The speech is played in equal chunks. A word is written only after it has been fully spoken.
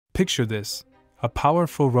Picture this: a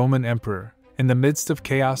powerful Roman emperor, in the midst of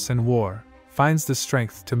chaos and war, finds the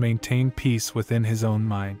strength to maintain peace within his own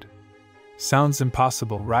mind. Sounds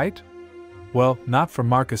impossible, right? Well, not for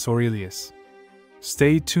Marcus Aurelius.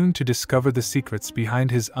 Stay tuned to discover the secrets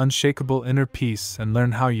behind his unshakable inner peace and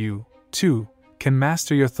learn how you, too, can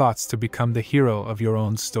master your thoughts to become the hero of your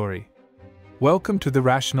own story. Welcome to The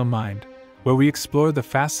Rational Mind, where we explore the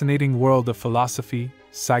fascinating world of philosophy,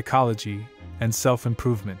 psychology, and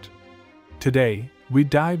self-improvement. Today, we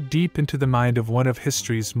dive deep into the mind of one of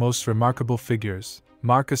history's most remarkable figures,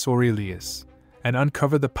 Marcus Aurelius, and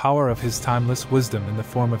uncover the power of his timeless wisdom in the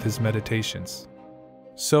form of his meditations.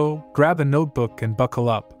 So, grab a notebook and buckle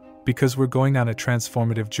up, because we're going on a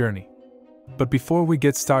transformative journey. But before we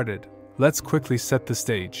get started, let's quickly set the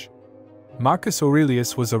stage. Marcus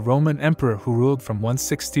Aurelius was a Roman emperor who ruled from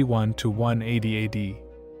 161 to 180 AD.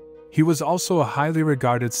 He was also a highly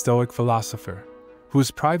regarded Stoic philosopher, whose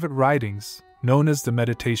private writings, known as the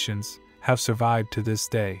Meditations, have survived to this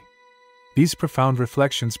day. These profound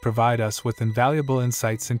reflections provide us with invaluable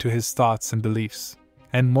insights into his thoughts and beliefs,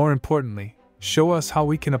 and more importantly, show us how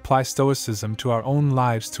we can apply Stoicism to our own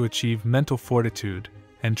lives to achieve mental fortitude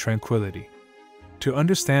and tranquility. To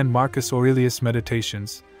understand Marcus Aurelius'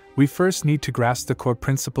 Meditations, we first need to grasp the core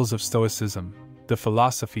principles of Stoicism, the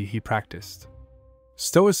philosophy he practiced.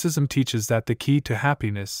 Stoicism teaches that the key to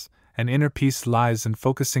happiness and inner peace lies in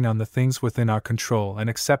focusing on the things within our control and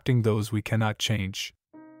accepting those we cannot change.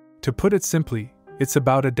 To put it simply, it's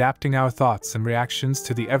about adapting our thoughts and reactions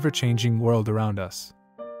to the ever-changing world around us.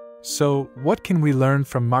 So, what can we learn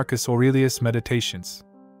from Marcus Aurelius' Meditations?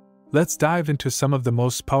 Let's dive into some of the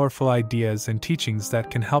most powerful ideas and teachings that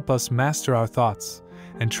can help us master our thoughts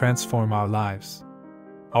and transform our lives.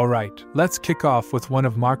 Alright, let's kick off with one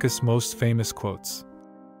of Marcus' most famous quotes.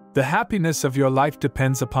 "The happiness of your life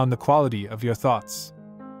depends upon the quality of your thoughts."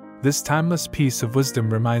 This timeless piece of wisdom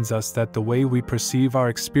reminds us that the way we perceive our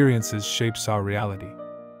experiences shapes our reality.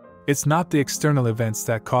 It's not the external events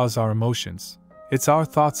that cause our emotions, it's our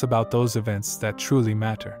thoughts about those events that truly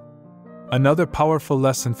matter. Another powerful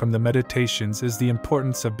lesson from the Meditations is the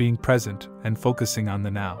importance of being present and focusing on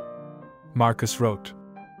the now. Marcus wrote,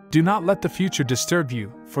 "Do not let the future disturb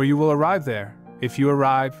you, for you will arrive there, if you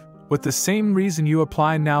arrive, with the same reason you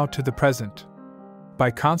apply now to the present."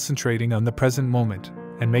 By concentrating on the present moment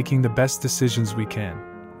and making the best decisions we can,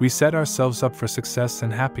 we set ourselves up for success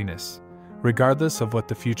and happiness, regardless of what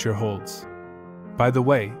the future holds. By the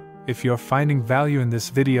way, if you're finding value in this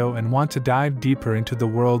video and want to dive deeper into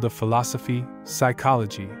the world of philosophy,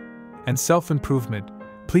 psychology, and self-improvement,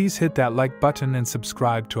 please hit that like button and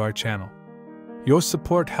subscribe to our channel. Your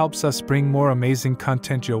support helps us bring more amazing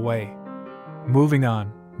content your way. Moving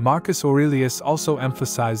on, Marcus Aurelius also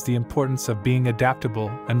emphasized the importance of being adaptable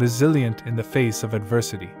and resilient in the face of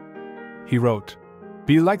adversity. He wrote,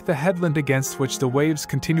 "Be like the headland against which the waves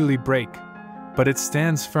continually break, but it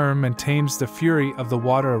stands firm and tames the fury of the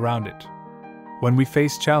water around it." When we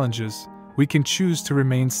face challenges, we can choose to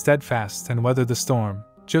remain steadfast and weather the storm,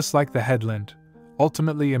 just like the headland,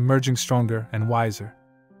 ultimately emerging stronger and wiser.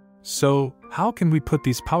 So, how can we put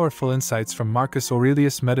these powerful insights from Marcus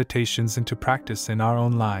Aurelius' Meditations into practice in our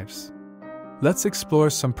own lives? Let's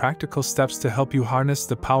explore some practical steps to help you harness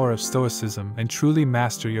the power of Stoicism and truly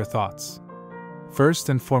master your thoughts. First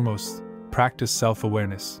and foremost, practice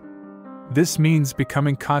self-awareness. This means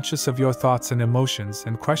becoming conscious of your thoughts and emotions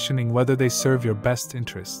and questioning whether they serve your best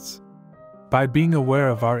interests. By being aware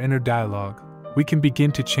of our inner dialogue, we can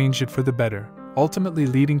begin to change it for the better, ultimately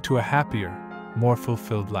leading to a happier, more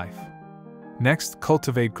fulfilled life. Next,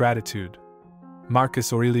 cultivate gratitude.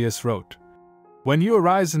 Marcus Aurelius wrote, "When you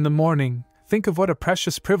arise in the morning, think of what a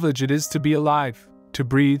precious privilege it is to be alive, to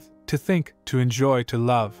breathe, to think, to enjoy, to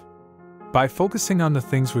love." By focusing on the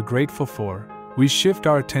things we're grateful for, we shift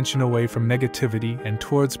our attention away from negativity and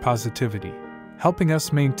towards positivity, helping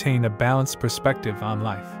us maintain a balanced perspective on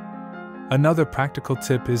life. Another practical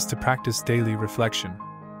tip is to practice daily reflection.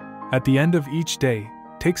 At the end of each day,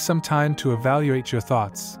 take some time to evaluate your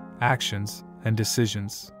thoughts, actions, and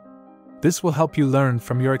decisions. This will help you learn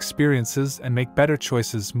from your experiences and make better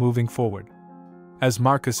choices moving forward. As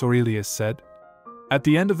Marcus Aurelius said, "At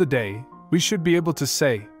the end of the day, we should be able to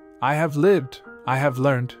say, 'I have lived, I have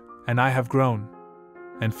learned, and I have grown.'"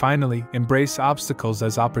 And finally, embrace obstacles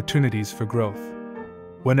as opportunities for growth.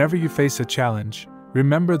 Whenever you face a challenge,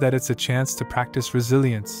 remember that it's a chance to practice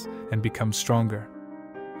resilience and become stronger.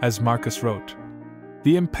 As Marcus wrote,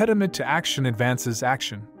 "The impediment to action advances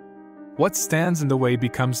action. What stands in the way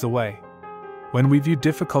becomes the way." When we view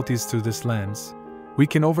difficulties through this lens, we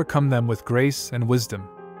can overcome them with grace and wisdom.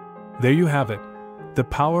 There you have it, the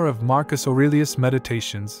power of Marcus Aurelius'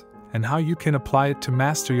 Meditations and how you can apply it to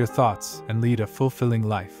master your thoughts and lead a fulfilling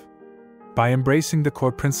life. By embracing the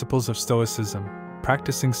core principles of Stoicism,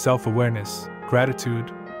 practicing self-awareness,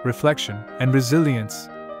 gratitude, reflection, and resilience,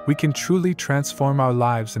 we can truly transform our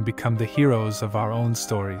lives and become the heroes of our own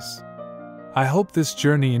stories. I hope this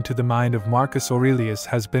journey into the mind of Marcus Aurelius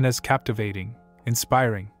has been as captivating,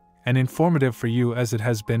 inspiring, and informative for you as it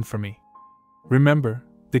has been for me. Remember,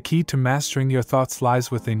 the key to mastering your thoughts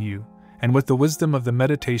lies within you, and with the wisdom of the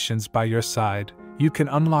meditations by your side, you can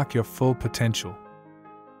unlock your full potential.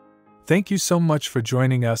 Thank you so much for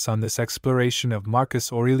joining us on this exploration of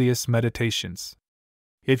Marcus Aurelius' meditations.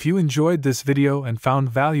 If you enjoyed this video and found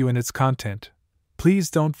value in its content,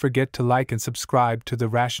 please don't forget to like and subscribe to The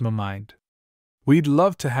Rational Mind. We'd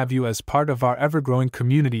love to have you as part of our ever-growing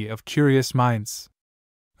community of curious minds.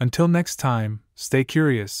 Until next time, stay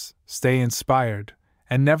curious, stay inspired,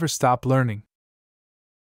 and never stop learning.